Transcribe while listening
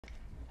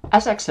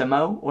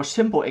Sxmo, or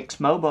Simple X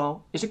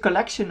Mobile, is a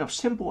collection of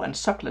simple and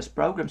suckless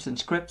programs and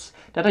scripts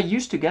that are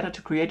used together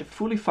to create a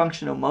fully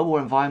functional mobile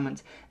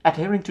environment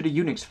adhering to the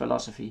Unix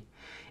philosophy.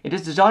 It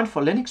is designed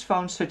for Linux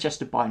phones such as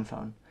the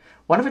Pinephone.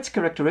 One of its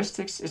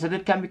characteristics is that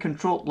it can be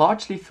controlled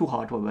largely through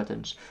hardware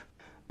buttons,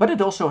 but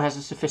it also has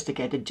a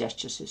sophisticated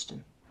gesture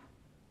system.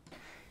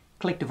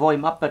 Click the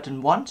volume up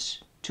button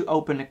once to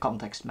open a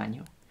context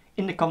menu.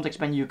 In the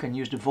context menu you can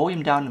use the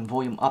volume down and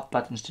volume up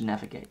buttons to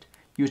navigate.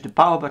 Use the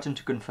power button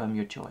to confirm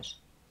your choice.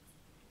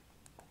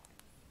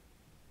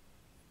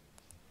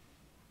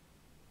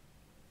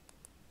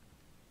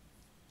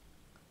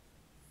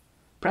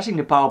 Pressing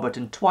the power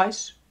button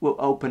twice will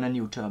open a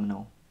new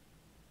terminal.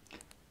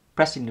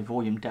 Pressing the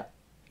volume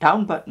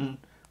down button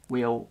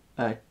will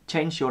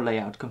change your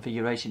layout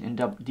configuration in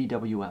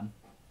DWM.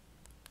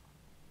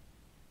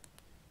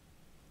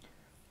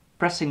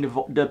 Pressing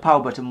the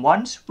power button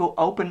once will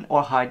open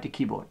or hide the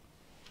keyboard.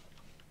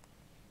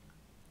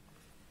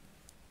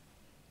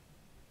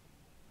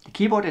 The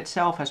keyboard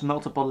itself has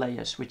multiple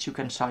layers which you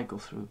can cycle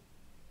through.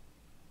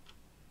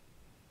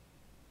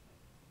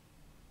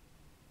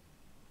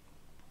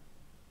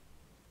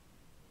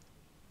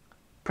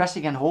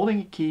 Pressing and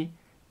holding a key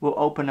will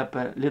open up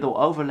a little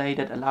overlay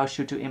that allows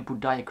you to input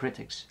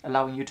diacritics,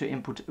 allowing you to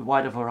input a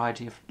wider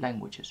variety of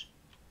languages.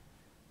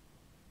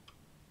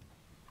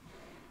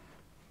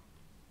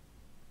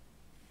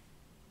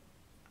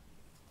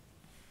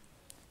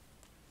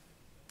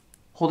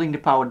 Holding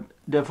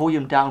the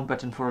volume down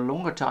button for a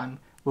longer time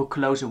will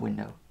close a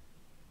window.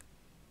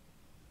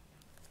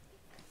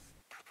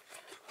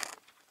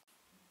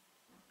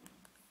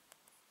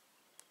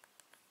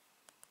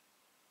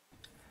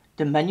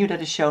 The menu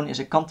that is shown is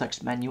a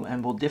context menu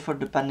and will differ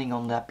depending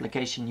on the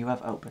application you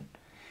have open.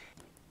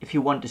 If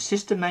you want the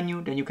system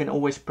menu, then you can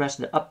always press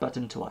the up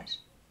button twice.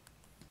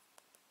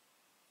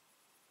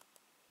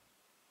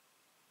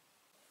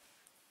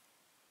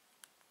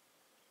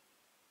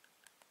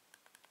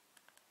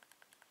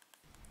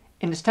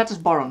 In the status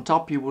bar on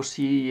top you will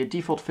see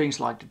default things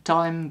like the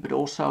time, but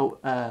also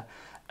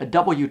a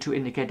W to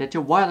indicate that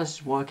your wireless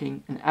is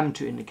working, an M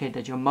to indicate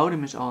that your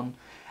modem is on,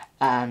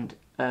 and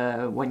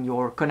when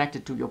you're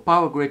connected to your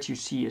power grid you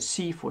see a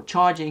C for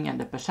charging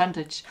and a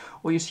percentage,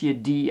 or you see a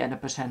D and a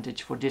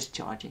percentage for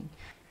discharging.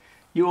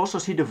 You also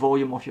see the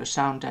volume of your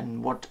sound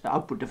and what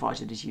output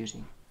device it is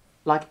using,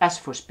 like S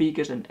for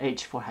speakers and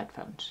H for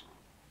headphones.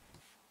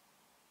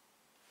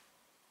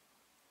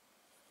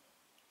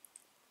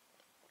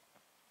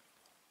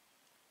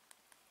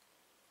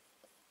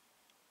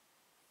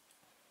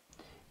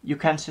 You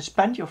can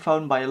suspend your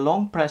phone by a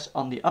long press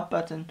on the up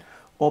button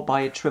or by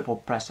a triple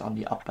press on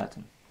the up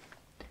button.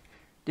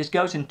 This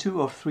goes in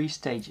 2 or 3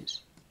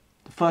 stages.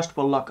 The first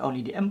will lock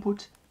only the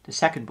input, the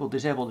second will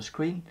disable the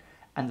screen,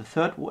 and the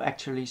third will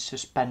actually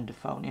suspend the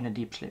phone in a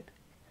deep sleep.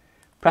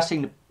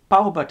 Pressing the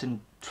power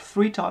button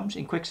 3 times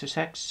in quick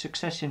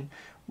succession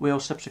will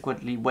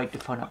subsequently wake the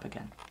phone up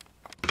again.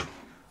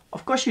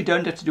 Of course you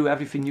don't have to do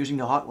everything using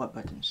the hardware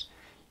buttons.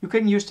 You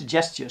can use the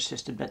gesture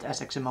system that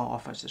Sxmo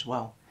offers as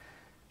well.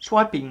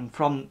 Swiping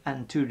from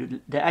and to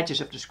the edges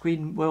of the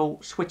screen will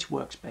switch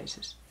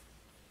workspaces.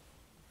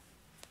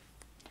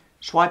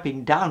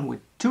 Swiping down with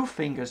 2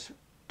 fingers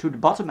to the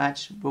bottom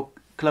edge will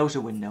close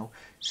a window.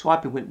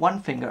 Swiping with 1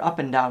 finger up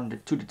and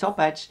down to the top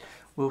edge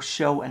will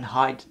show and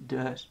hide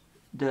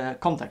the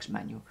context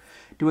menu.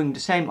 Doing the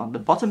same on the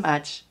bottom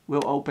edge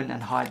will open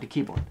and hide the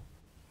keyboard.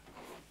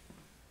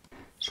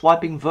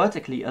 Swiping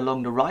vertically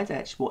along the right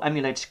edge will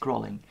emulate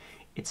scrolling.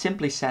 It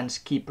simply sends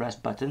key press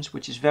buttons,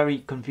 which is very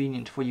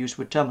convenient for use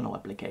with terminal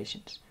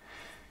applications.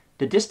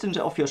 The distance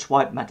of your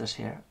swipe matters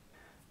here.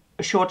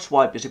 A short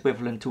swipe is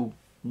equivalent to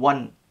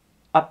 1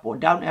 up or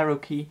down arrow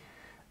key,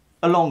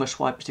 a longer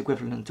swipe is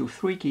equivalent to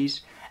 3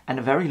 keys, and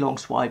a very long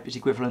swipe is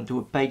equivalent to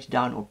a page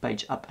down or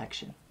page up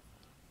action.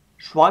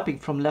 Swiping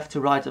from left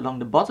to right along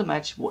the bottom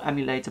edge will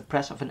emulate the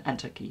press of an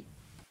enter key.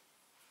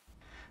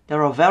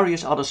 There are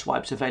various other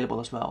swipes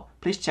available as well.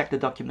 Please check the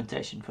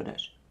documentation for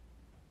those.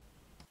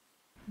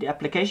 The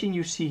application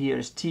you see here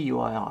is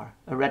TUIR,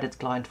 a Reddit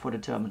client for the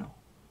terminal.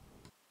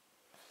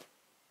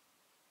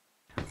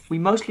 We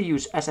mostly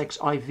use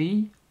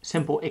SXIV,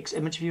 Simple X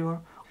Image Viewer,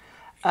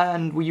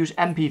 and we use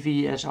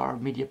MPV as our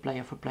media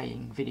player for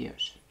playing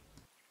videos.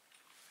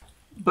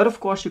 But of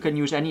course you can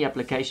use any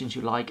applications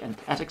you like, and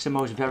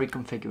Sxmo is very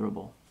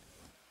configurable.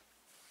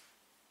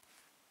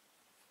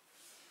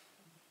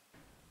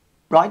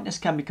 Brightness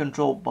can be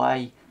controlled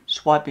by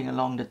swiping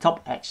along the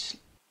top edge.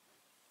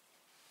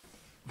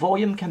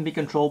 Volume can be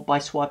controlled by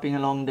swiping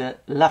along the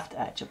left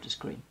edge of the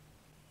screen.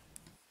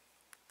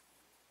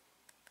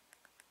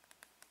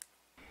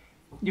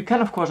 You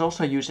can of course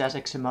also use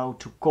Sxmo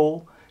to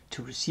call,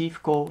 to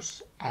receive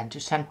calls, and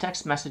to send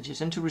text messages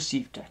and to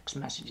receive text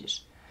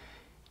messages.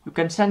 You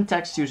can send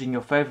text using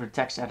your favorite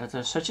text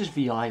editor such as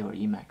VI or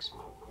Emacs.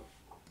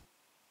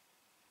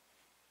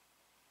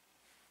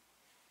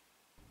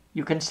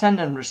 You can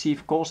send and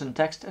receive calls and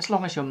text as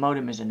long as your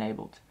modem is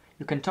enabled.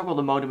 You can toggle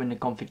the modem in the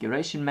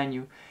configuration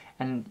menu,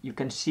 and you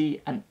can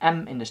see an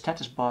M in the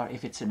status bar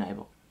if it's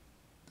enabled.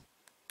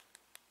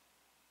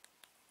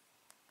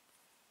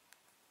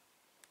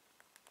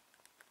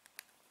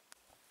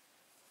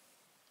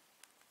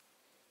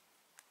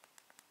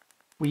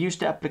 We use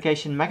the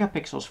application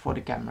megapixels for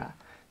the camera.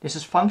 This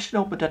is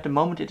functional, but at the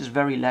moment it is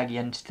very laggy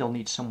and still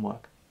needs some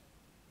work.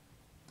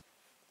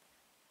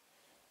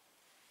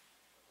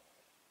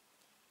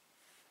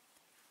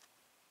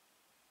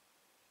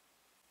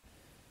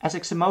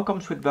 Sxmo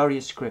comes with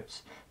various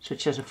scripts,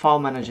 such as a file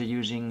manager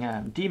using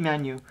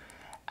dmenu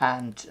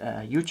and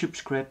YouTube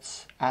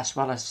scripts, as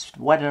well as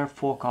weather,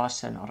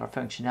 forecasts and other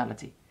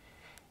functionality.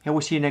 Here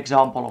we see an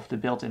example of the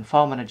built-in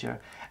file manager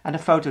and a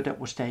photo that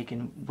was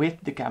taken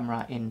with the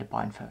camera in the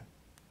Pinephone.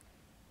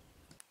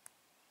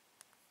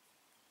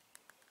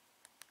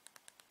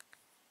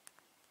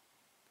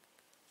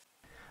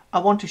 I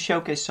want to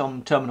showcase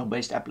some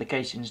terminal-based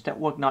applications that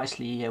work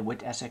nicely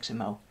with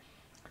Sxmo.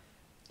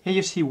 Here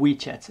you see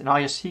WeChat, an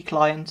IRC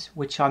client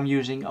which I'm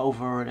using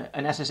over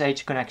an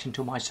SSH connection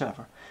to my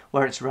server,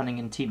 where it's running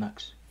in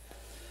Tmux.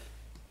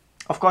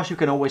 Of course you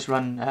can always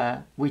run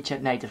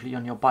WeChat natively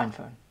on your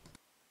Pinephone.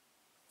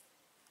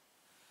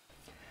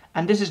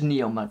 And this is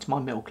NeoMud,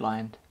 my mail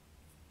client.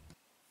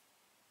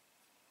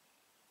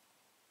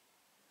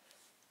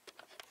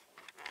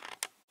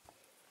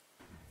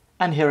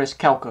 And here is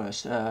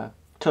Calculus, a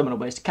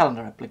terminal-based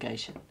calendar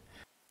application.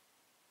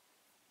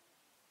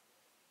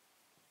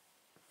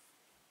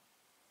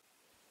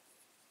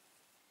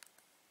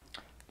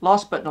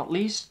 Last but not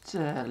least,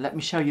 let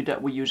me show you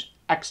that we use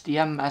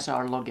XDM as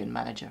our login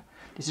manager.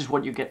 This is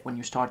what you get when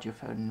you start your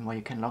phone, where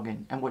you can log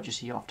in, and what you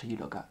see after you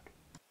log out.